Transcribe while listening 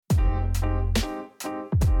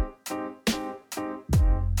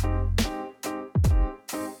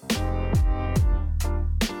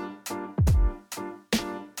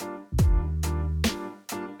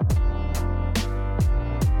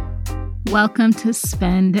Welcome to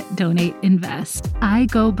Spend, Donate, Invest. I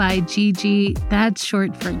go by Gigi, that's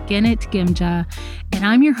short for Ginit Gimja, and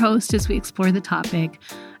I'm your host as we explore the topic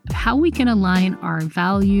of how we can align our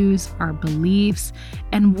values, our beliefs,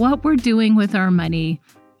 and what we're doing with our money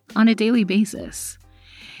on a daily basis.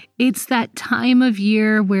 It's that time of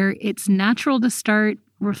year where it's natural to start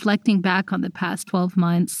reflecting back on the past 12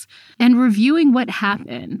 months and reviewing what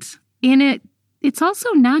happened. It's also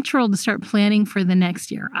natural to start planning for the next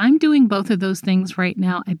year. I'm doing both of those things right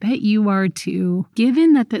now. I bet you are too.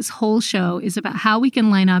 Given that this whole show is about how we can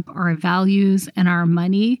line up our values and our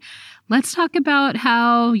money, let's talk about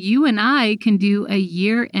how you and I can do a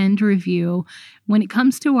year-end review when it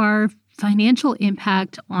comes to our financial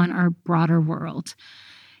impact on our broader world.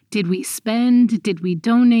 Did we spend? Did we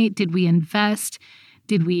donate? Did we invest?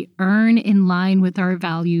 Did we earn in line with our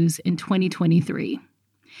values in 2023?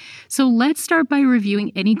 So let's start by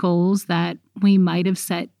reviewing any goals that we might have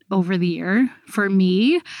set over the year. For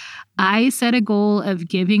me, I set a goal of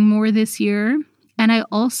giving more this year, and I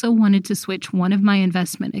also wanted to switch one of my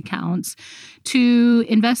investment accounts to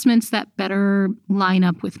investments that better line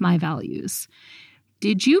up with my values.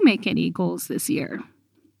 Did you make any goals this year?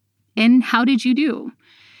 And how did you do?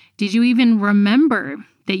 Did you even remember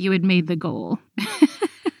that you had made the goal?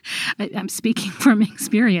 I'm speaking from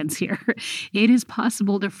experience here. It is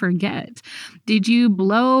possible to forget. Did you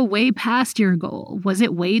blow way past your goal? Was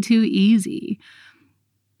it way too easy?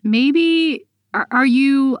 Maybe are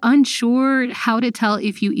you unsure how to tell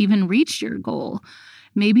if you even reached your goal?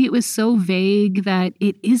 Maybe it was so vague that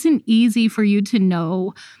it isn't easy for you to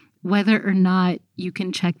know whether or not you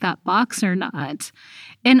can check that box or not.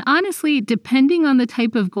 And honestly, depending on the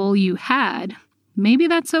type of goal you had, maybe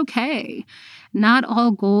that's okay. Not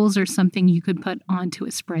all goals are something you could put onto a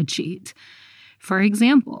spreadsheet. For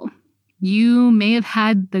example, you may have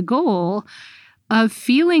had the goal of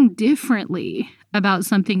feeling differently about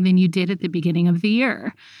something than you did at the beginning of the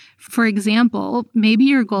year. For example, maybe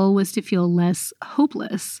your goal was to feel less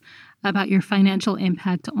hopeless about your financial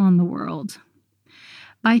impact on the world.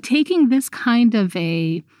 By taking this kind of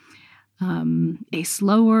a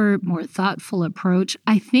slower, more thoughtful approach,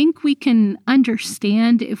 I think we can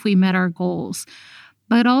understand if we met our goals,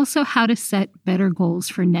 but also how to set better goals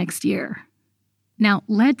for next year. Now,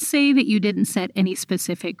 let's say that you didn't set any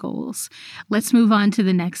specific goals. Let's move on to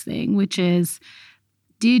the next thing, which is,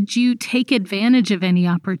 did you take advantage of any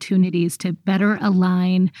opportunities to better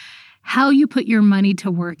align how you put your money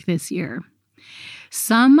to work this year?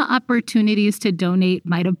 Some opportunities to donate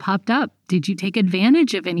might have popped up. Did you take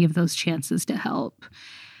advantage of any of those chances to help?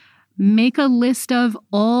 Make a list of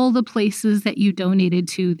all the places that you donated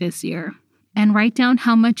to this year and write down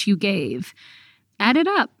how much you gave. Add it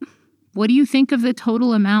up. What do you think of the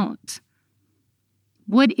total amount?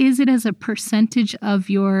 What is it as a percentage of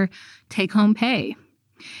your take-home pay?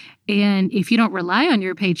 And if you don't rely on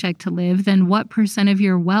your paycheck to live, then what percent of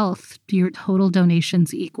your wealth do your total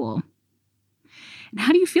donations equal? And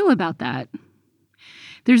how do you feel about that?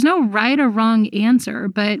 There's no right or wrong answer,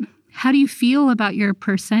 but how do you feel about your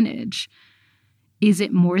percentage? Is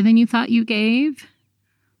it more than you thought you gave?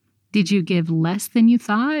 Did you give less than you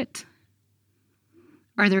thought?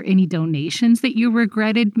 Are there any donations that you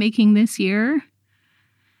regretted making this year?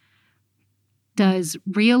 Does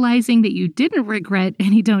realizing that you didn't regret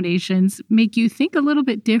any donations make you think a little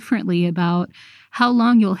bit differently about how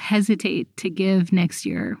long you'll hesitate to give next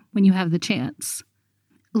year when you have the chance?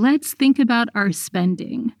 Let's think about our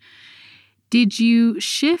spending. Did you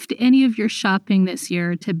shift any of your shopping this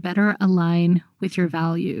year to better align with your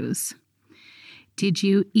values? Did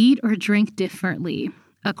you eat or drink differently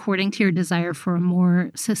according to your desire for a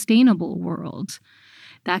more sustainable world?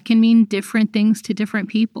 That can mean different things to different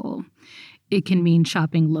people. It can mean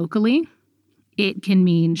shopping locally. It can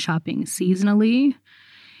mean shopping seasonally.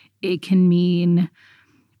 It can mean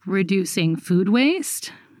reducing food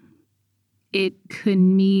waste. It could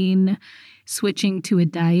mean switching to a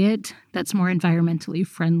diet that's more environmentally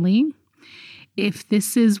friendly. If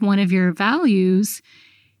this is one of your values,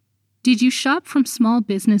 did you shop from small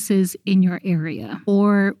businesses in your area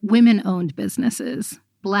or women-owned businesses,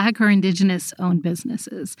 Black or Indigenous-owned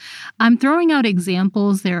businesses? I'm throwing out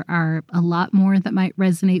examples. There are a lot more that might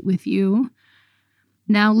resonate with you.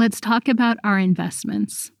 Now let's talk about our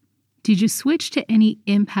investments. Did you switch to any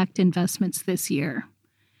impact investments this year?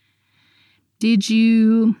 Did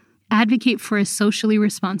you advocate for a socially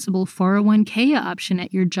responsible 401k option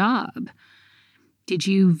at your job? Did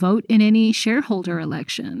you vote in any shareholder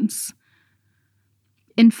elections?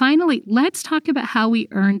 And finally, let's talk about how we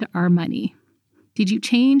earned our money. Did you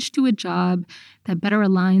change to a job that better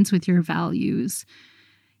aligns with your values,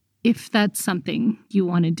 if that's something you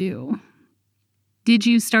want to do? Did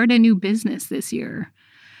you start a new business this year?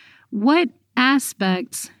 What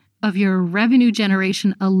aspects of your revenue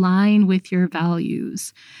generation align with your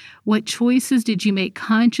values? What choices did you make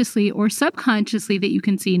consciously or subconsciously that you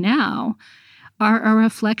can see now are a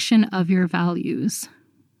reflection of your values?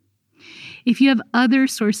 If you have other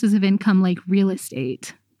sources of income like real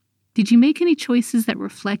estate, did you make any choices that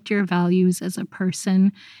reflect your values as a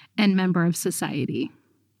person and member of society?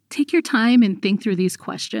 Take your time and think through these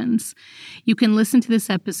questions. You can listen to this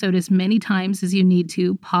episode as many times as you need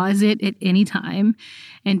to, pause it at any time,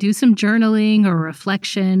 and do some journaling or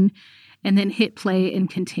reflection, and then hit play and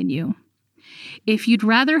continue. If you'd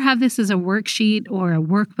rather have this as a worksheet or a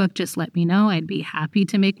workbook, just let me know. I'd be happy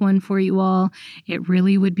to make one for you all. It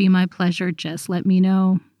really would be my pleasure. Just let me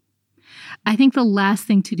know. I think the last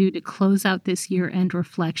thing to do to close out this year-end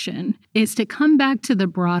reflection is to come back to the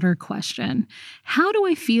broader question. How do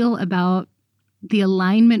I feel about the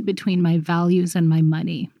alignment between my values and my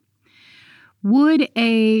money? Would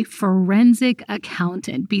a forensic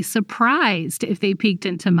accountant be surprised if they peeked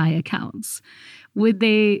into my accounts? Would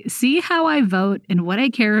they see how I vote and what I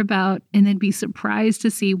care about and then be surprised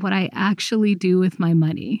to see what I actually do with my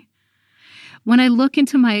money? When I look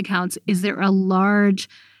into my accounts, is there a large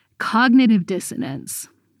cognitive dissonance?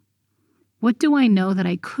 What do I know that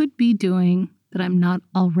I could be doing that I'm not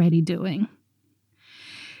already doing?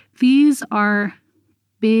 These are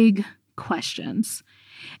big questions,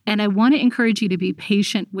 and I want to encourage you to be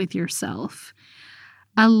patient with yourself.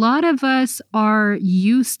 A lot of us are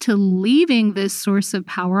used to leaving this source of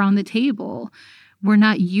power on the table. We're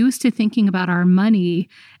not used to thinking about our money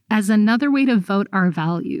as another way to vote our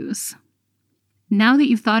values. Now that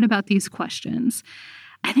you've thought about these questions,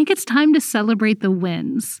 I think it's time to celebrate the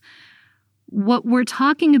wins. What we're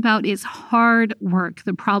talking about is hard work.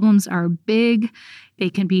 The problems are big.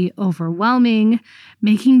 They can be overwhelming.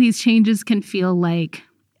 Making these changes can feel like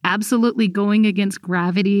absolutely going against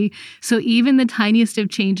gravity. So even the tiniest of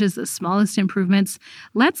changes, the smallest improvements,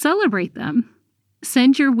 let's celebrate them.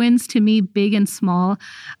 Send your wins to me, big and small.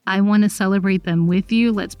 I want to celebrate them with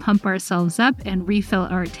you. Let's pump ourselves up and refill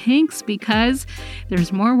our tanks because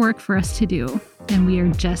there's more work for us to do, and we are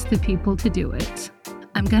just the people to do it.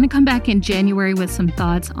 I'm going to come back in January with some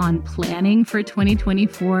thoughts on planning for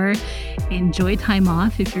 2024. Enjoy time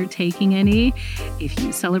off if you're taking any. If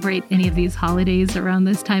you celebrate any of these holidays around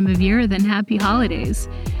this time of year, then happy holidays.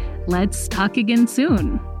 Let's talk again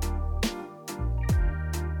soon.